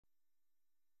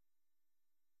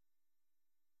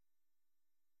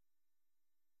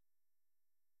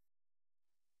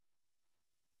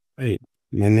Hey,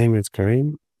 my name is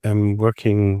Karim. I'm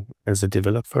working as a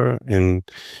developer in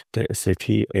the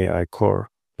SAP AI Core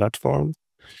platform.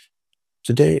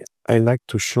 Today, I'd like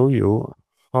to show you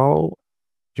how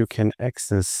you can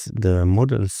access the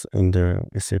models in the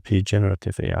SAP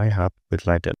Generative AI Hub with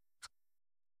LiteLLM.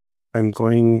 I'm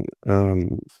going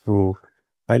to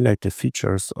highlight the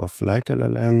features of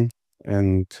LiteLLM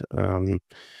and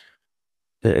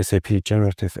the SAP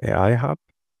Generative AI Hub.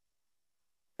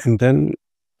 And then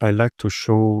I like to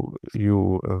show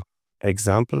you an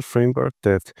example framework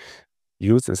that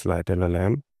uses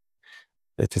LiteLLM.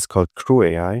 It is called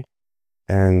CrewAI,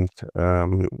 and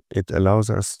it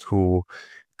allows us to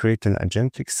create an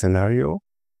agentic scenario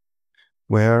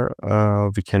where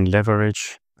we can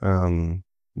leverage the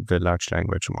large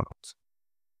language models.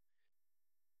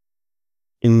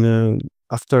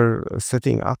 After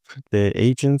setting up the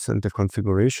agents and the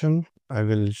configuration, I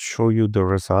will show you the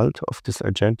result of this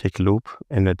agentic loop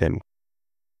in a demo.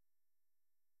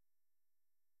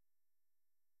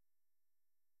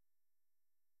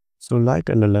 So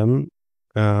LiteLLM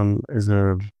is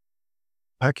a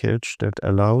package that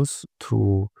allows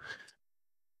to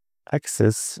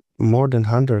access more than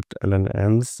 100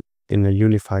 LLMs in a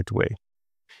unified way.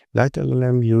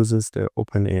 LiteLLM uses the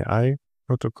OpenAI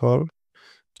protocol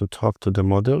to talk to the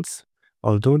models.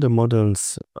 Although the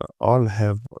models all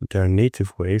have their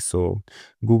native way, so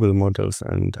Google models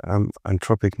and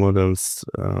Anthropic models,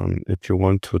 if you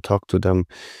want to talk to them,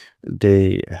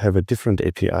 they have a different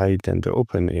API than the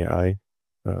OpenAI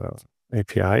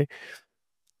API.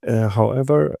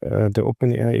 However, the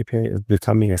OpenAI API is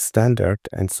becoming a standard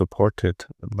and supported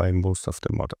by most of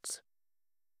the models.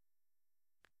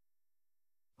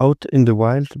 Out in the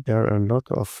wild, there are a lot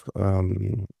of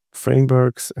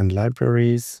frameworks and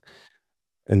libraries,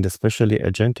 and especially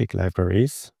agentic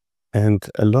libraries, and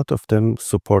a lot of them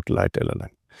support LiteLLM.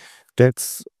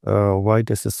 That's why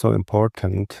this is so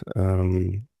important,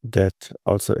 that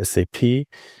also SAP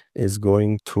is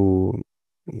going to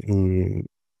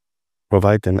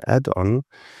provide an add-on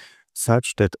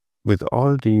such that with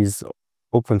all these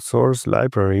open source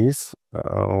libraries,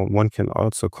 one can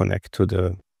also connect to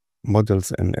the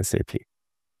models in SAP.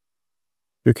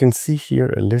 You can see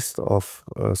here a list of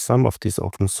some of these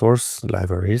open source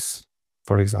libraries,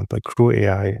 for example,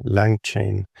 CrewAI,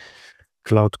 LangChain,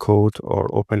 Cloud Code, or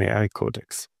OpenAI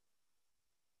Codex.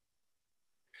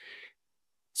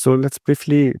 So let's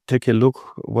briefly take a look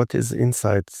what is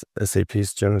inside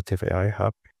SAP's Generative AI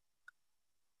Hub.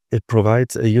 It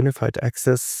provides a unified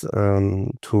access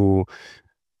to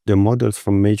the models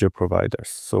from major providers.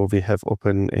 So we have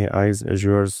OpenAI's,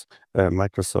 Azure's,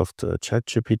 Microsoft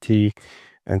ChatGPT,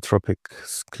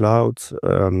 Anthropic's Cloud,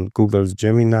 Google's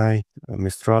Gemini,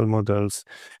 Mistral models,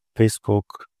 Facebook,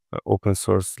 open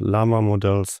source Llama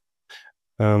models.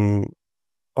 All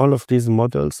of these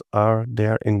models are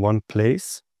there in one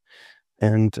place.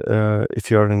 And if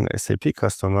you're an SAP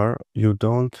customer, you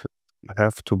don't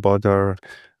have to bother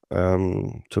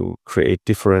to create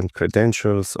different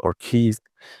credentials or keys.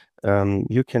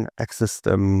 You can access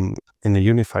them in a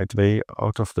unified way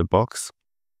out of the box.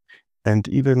 And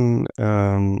even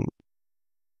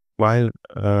while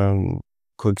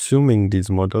consuming these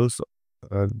models,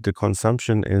 the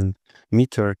consumption is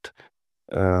metered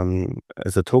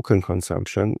as a token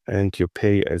consumption, and you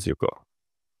pay as you go.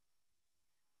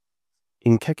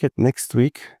 In KEKET next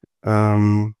week,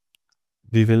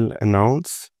 we will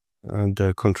announce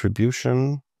the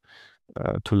contribution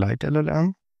to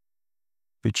LiteLLM,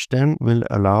 which then will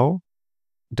allow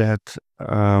that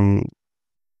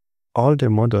all the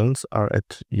models are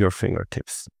at your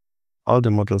fingertips. All the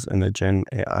models in the Gen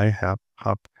AI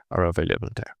Hub are available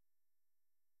there.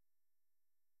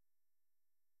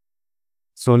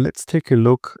 So let's take a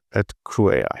look at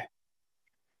CrewAI.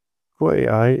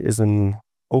 CrewAI is an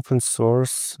open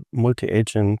source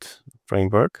multi-agent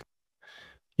framework.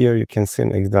 Here you can see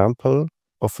an example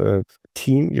of a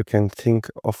team. You can think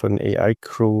of an AI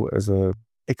crew as an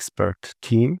expert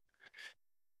team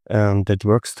that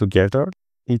works together.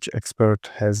 Each expert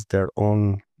has their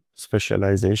own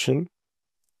specialization,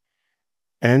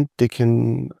 and they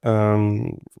can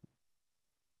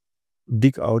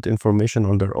dig out information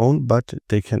on their own, but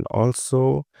they can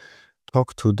also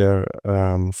talk to their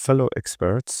fellow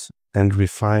experts and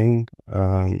refine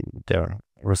their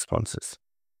responses.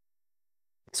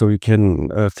 So you can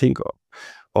think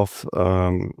of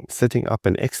setting up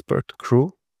an expert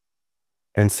crew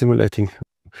and simulating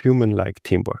human-like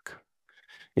teamwork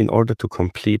in order to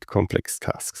complete complex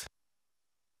tasks.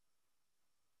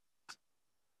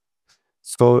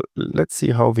 So let's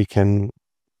see how we can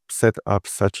set up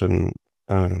such an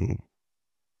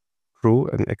crew,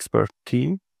 an expert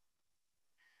team.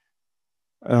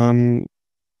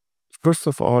 First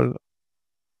of all,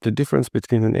 the difference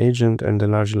between an agent and a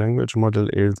large language model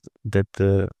is that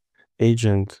the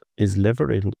agent is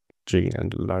leveraging a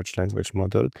large language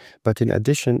model, but in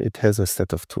addition, it has a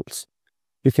set of tools.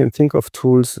 You can think of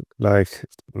tools like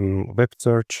web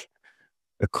search,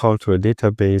 a call to a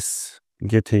database,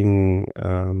 getting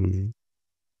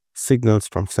signals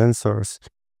from sensors.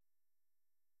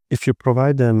 If you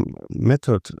provide them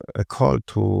a call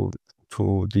to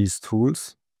these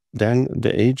tools, then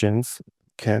the agents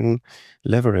can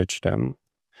leverage them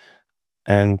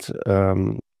and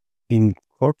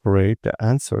incorporate the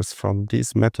answers from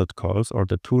these method calls or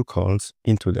the tool calls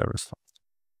into their response.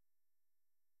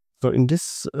 So in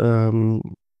this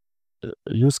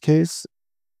use case,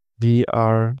 we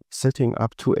are setting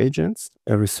up two agents,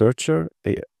 a researcher,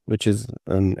 which is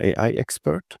an AI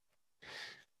expert.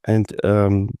 And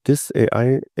this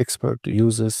AI expert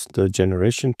uses the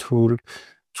generation tool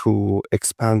to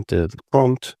expand the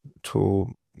prompt, to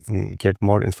get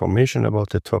more information about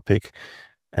the topic,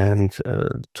 and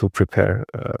to prepare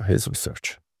his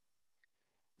research.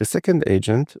 The second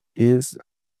agent is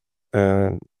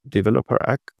a developer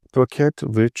advocate,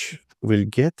 which will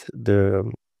get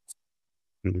the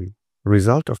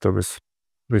result of the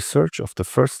research of the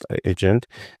first agent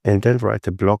and then write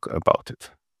a blog about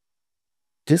it.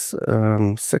 This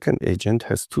second agent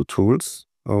has two tools.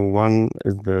 One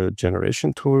is the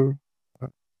generation tool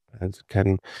and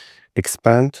can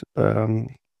expand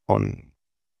on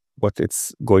what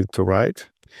it's going to write.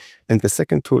 And the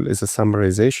second tool is a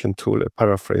summarization tool, a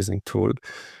paraphrasing tool,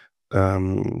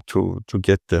 to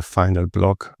get the final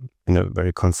blog in a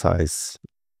very concise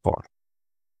form.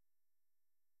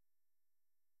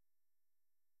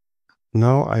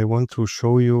 Now I want to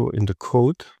show you in the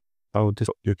code how this.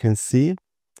 You can see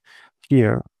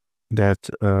here that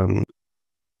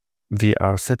we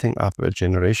are setting up a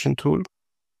generation tool.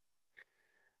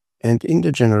 And in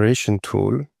the generation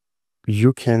tool,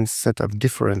 you can set up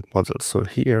different models. So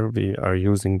here we are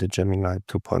using the Gemini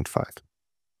 2.5.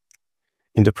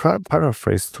 In the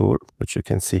paraphrase tool, which you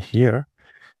can see here,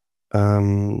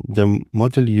 the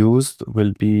model used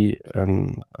will be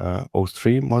an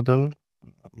O3 model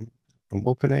from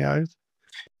OpenAI.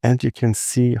 And you can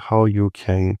see how you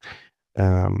can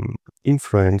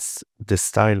influence the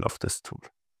style of this tool.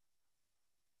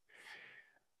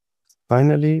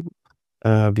 Finally,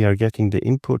 we are getting the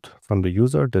input from the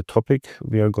user, the topic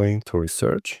we are going to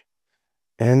research,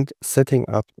 and setting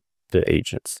up the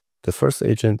agents. The first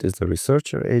agent is the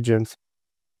researcher agent,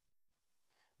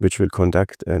 which will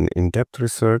conduct an in-depth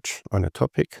research on a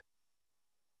topic.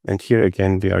 And here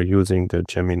again, we are using the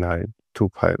Gemini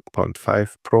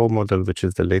 2.5 Pro model, which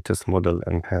is the latest model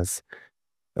and has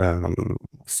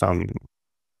some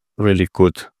really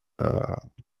good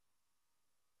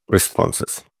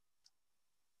responses.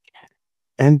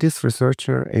 And this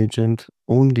researcher agent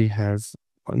only has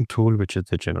one tool, which is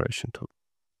the generation tool.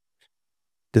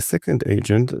 The second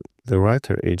agent, the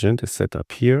writer agent, is set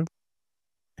up here.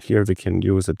 Here we can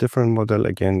use a different model.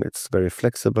 Again, it's very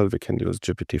flexible. We can use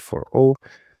GPT-4o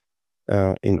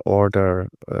in order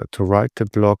to write the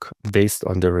blog based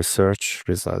on the research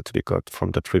result we got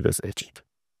from the previous agent.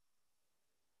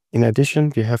 In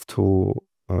addition, we have to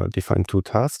define two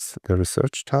tasks, the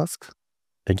research task.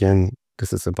 Again,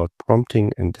 this is about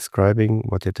prompting and describing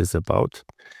what it is about,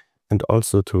 and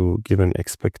also to give an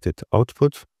expected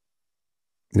output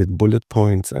with bullet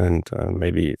points and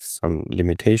maybe some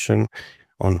limitation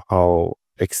on how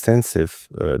extensive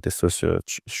this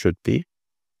research should be.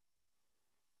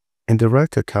 And the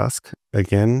writer task,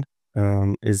 again,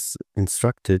 is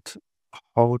instructed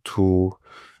how to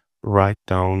write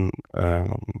down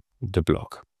the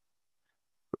blog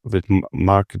with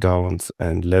markdowns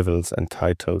and levels and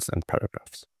titles and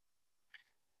paragraphs.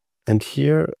 And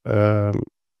here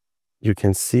you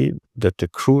can see that the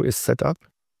crew is set up.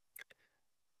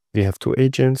 We have two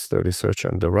agents, the researcher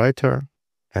and the writer,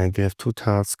 and we have two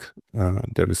tasks,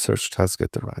 the research task and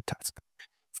the write task.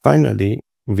 Finally,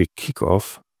 we kick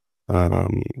off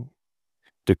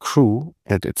the crew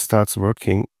and it starts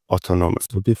working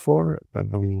autonomously. So before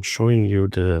showing you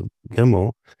the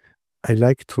demo, I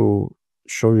like to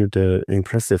show you the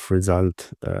impressive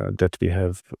result that we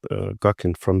have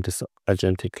gotten from this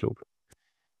agentic loop.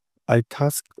 I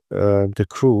tasked the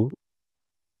crew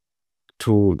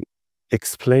to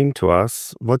explain to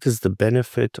us what is the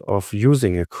benefit of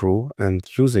using a crew and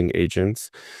using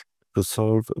agents to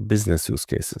solve business use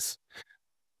cases.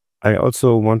 I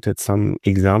also wanted some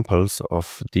examples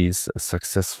of these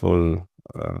successful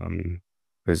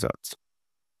results.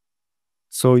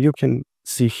 So you can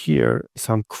see here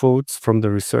some quotes from the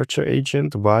researcher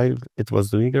agent while it was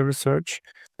doing the research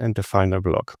and the final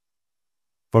blog.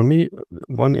 For me,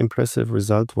 one impressive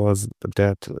result was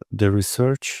that the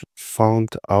research found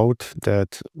out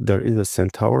that there is a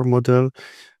Centaur model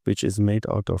which is made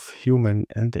out of human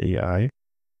and AI,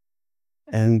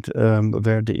 and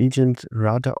where the agent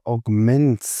rather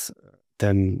augments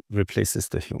than replaces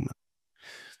the human.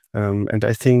 And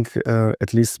I think,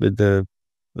 at least with the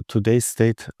today's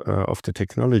state of the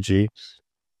technology,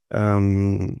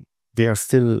 we are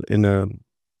still in a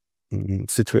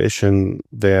situation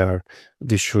where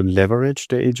we should leverage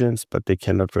the agents, but they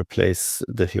cannot replace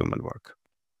the human work.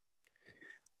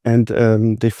 And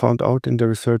they found out in the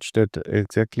research that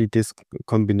exactly this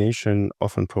combination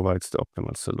often provides the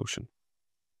optimal solution.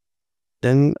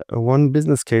 Then one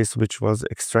business case which was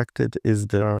extracted is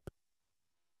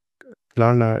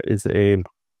Klarna is a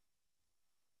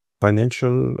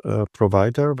financial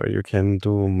provider where you can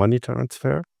do money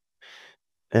transfer,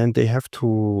 and they have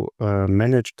to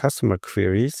manage customer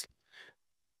queries.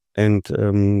 And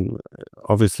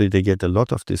obviously they get a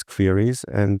lot of these queries,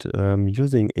 and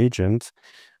using agents,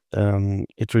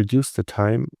 it reduced the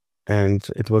time, and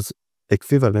it was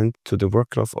equivalent to the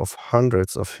workload of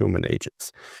hundreds of human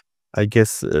agents. I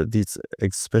guess these,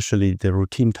 especially the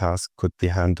routine tasks, could be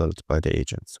handled by the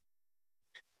agents.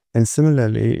 And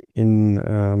similarly, in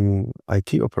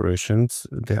IT operations,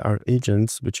 there are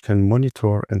agents which can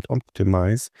monitor and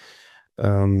optimize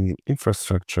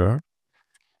infrastructure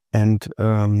and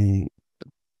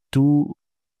do,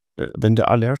 when the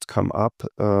alerts come up,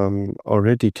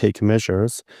 already take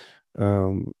measures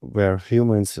where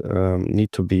humans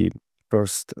need to be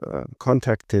first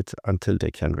contacted until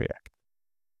they can react.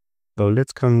 So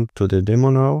let's come to the demo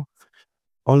now.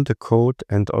 All the code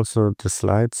and also the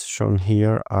slides shown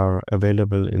here are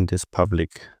available in this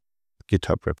public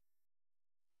GitHub repo.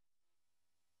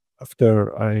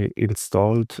 After I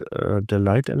installed the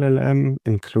LiteLLM,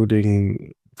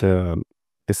 including the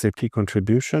SAP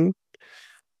contribution,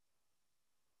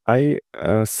 I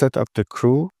set up the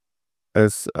crew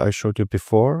as I showed you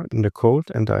before in the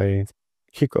code, and I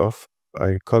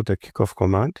called the kickoff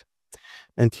command.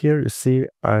 And here you see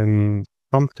I'm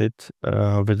prompted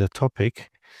with a topic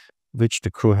which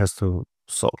the crew has to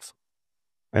solve.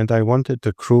 And I wanted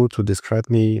the crew to describe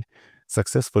me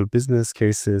successful business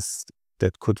cases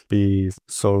that could be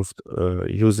solved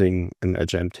using an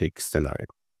agentic scenario.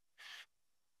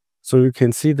 So you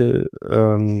can see the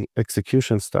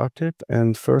execution started,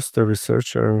 and first the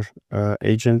researcher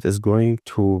agent is going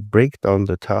to break down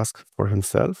the task for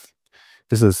himself.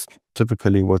 This is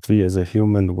typically what we as a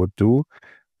human would do,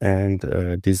 and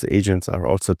these agents are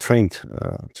also trained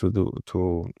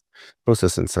to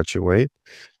process in such a way.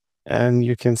 And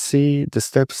you can see the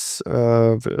steps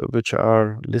which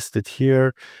are listed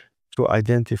here to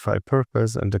identify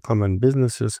purpose and the common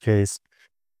business use case.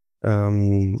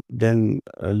 Then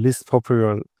list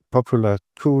popular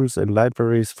tools and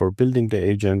libraries for building the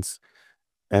agents.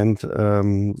 And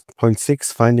point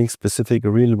 6, finding specific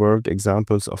real-world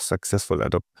examples of successful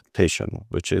adaptation,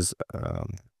 which is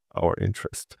our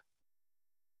interest.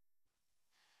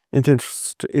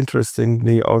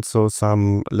 Interestingly, also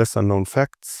some lesser-known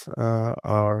facts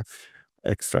are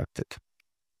extracted.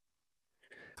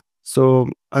 So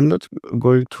I'm not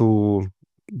going to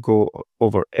go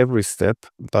over every step,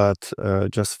 but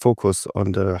just focus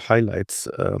on the highlights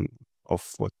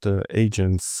of what the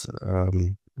agents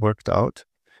worked out.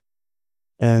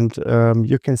 And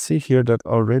you can see here that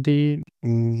already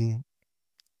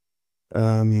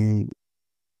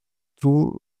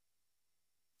two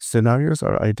scenarios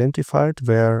are identified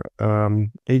where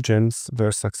agents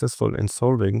were successful in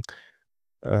solving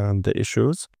the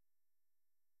issues.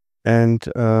 And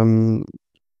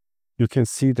you can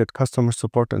see that customer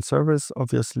support and service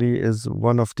obviously is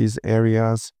one of these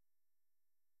areas,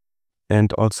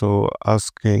 and also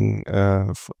asking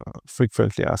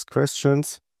frequently asked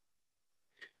questions.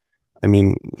 I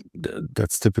mean,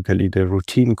 that's typically the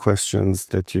routine questions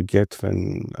that you get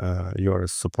when you're a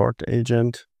support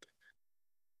agent.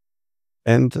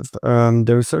 And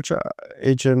the researcher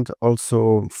agent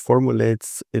also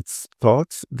formulates its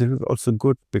thoughts. This is also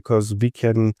good because we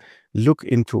can look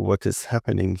into what is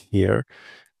happening here.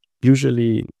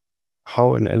 Usually,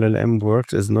 how an LLM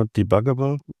works is not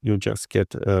debuggable. You just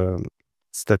get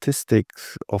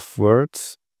statistics of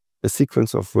words, a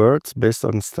sequence of words based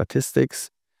on statistics,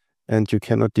 and you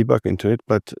cannot debug into it.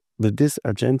 But with this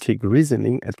agentic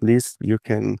reasoning, at least you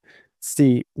can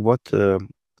see what the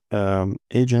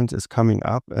agent is coming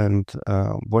up and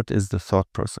what is the thought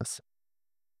process.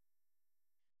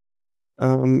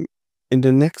 In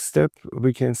the next step,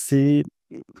 we can see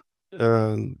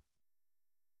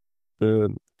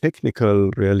the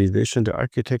technical realization, the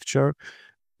architecture,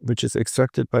 which is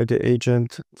extracted by the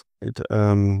agent. It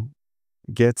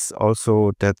gets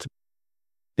also that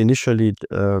initially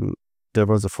there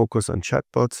was a focus on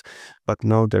chatbots, but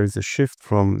now there is a shift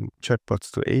from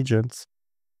chatbots to agents.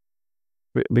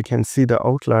 We can see the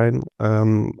outline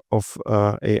of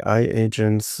AI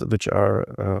agents which are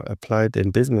applied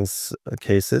in business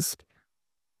cases.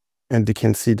 And we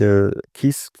can see the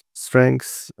key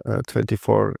strengths,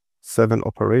 24/7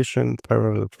 operation,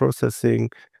 parallel processing,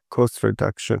 cost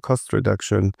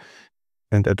reduction,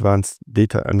 and advanced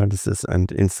data analysis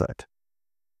and insight.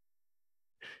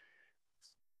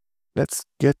 Let's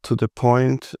get to the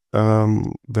point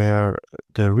where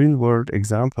the real-world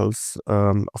examples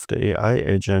of the AI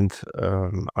agent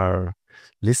are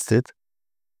listed.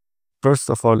 First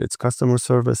of all, it's customer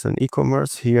service and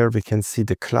e-commerce. Here we can see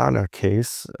the Klarna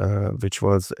case, which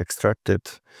was extracted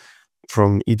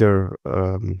from either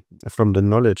from the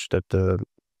knowledge that the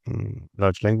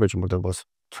large language model was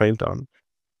trained on.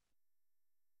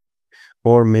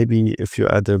 Or maybe if you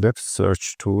add a web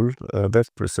research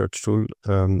tool,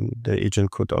 the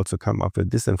agent could also come up with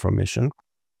this information,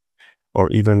 or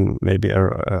even maybe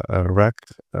a RAG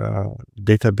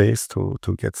database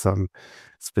to get some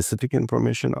specific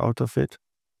information out of it.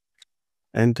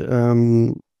 And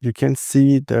you can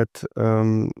see that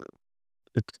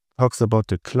it talks about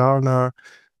the Klarna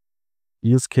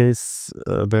use case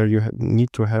where you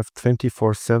need to have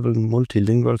 24/7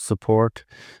 multilingual support,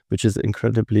 which is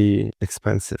incredibly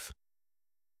expensive.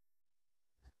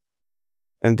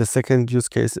 And the second use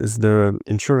case is the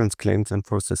insurance claims and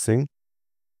processing,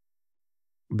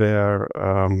 where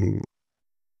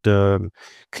the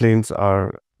claims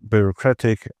are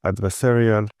bureaucratic,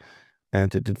 adversarial,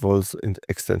 and it involves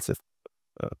extensive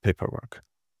paperwork.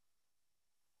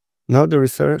 Now the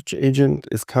research agent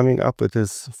is coming up with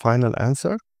his final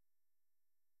answer.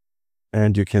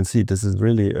 And you can see this is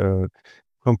really a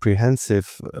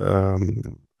comprehensive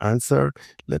answer.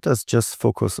 Let us just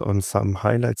focus on some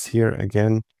highlights here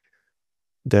again,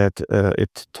 that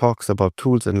it talks about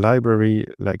tools and library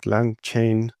like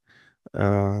LangChain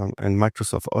and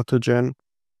Microsoft AutoGen.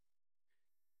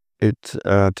 It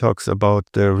talks about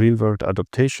the real-world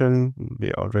adaptation.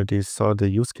 We already saw the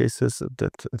use cases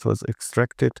that it was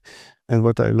extracted. And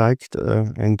what I liked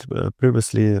and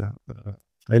previously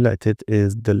highlighted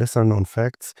is the lesser-known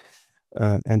facts.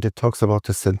 And it talks about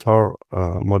the Centaur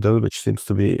model, which seems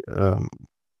to be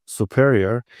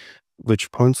superior,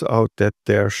 which points out that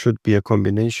there should be a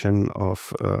combination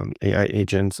of AI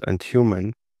agents and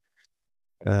human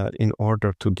in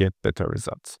order to get better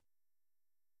results.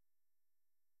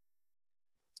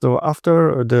 So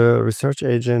after the research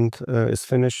agent is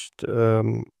finished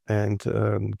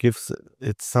and gives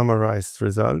its summarized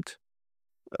result,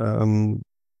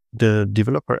 the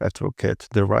developer advocate,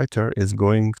 the writer, is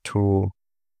going to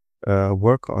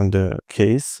work on the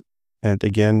case. And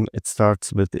again, it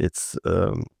starts with its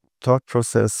thought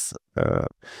process.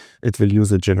 It will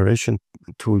use a generation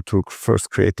tool to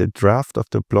first create a draft of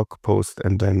the blog post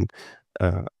and then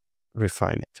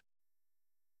refine it.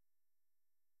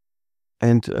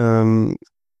 And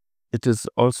it is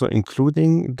also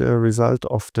including the result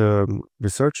of the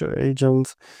researcher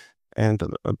agent. And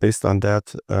based on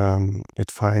that,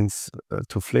 it finds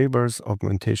two flavors: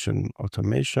 augmentation,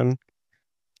 automation.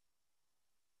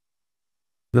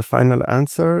 The final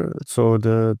answer, so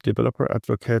the developer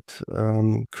advocate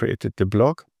created the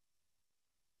blog.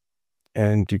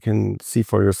 And you can see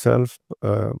for yourself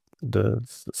the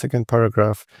second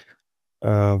paragraph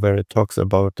where it talks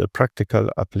about the practical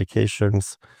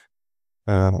applications.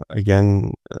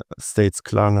 Again, states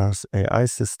Klarna's AI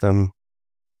system,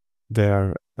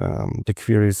 where the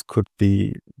queries could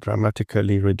be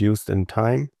dramatically reduced in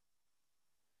time.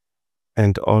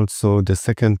 And also the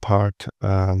second part,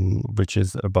 which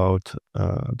is about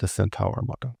the Centaur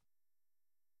model.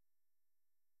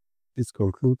 This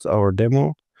concludes our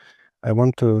demo. I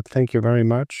want to thank you very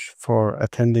much for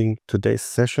attending today's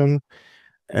session,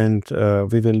 and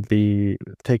we will be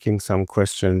taking some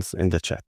questions in the chat.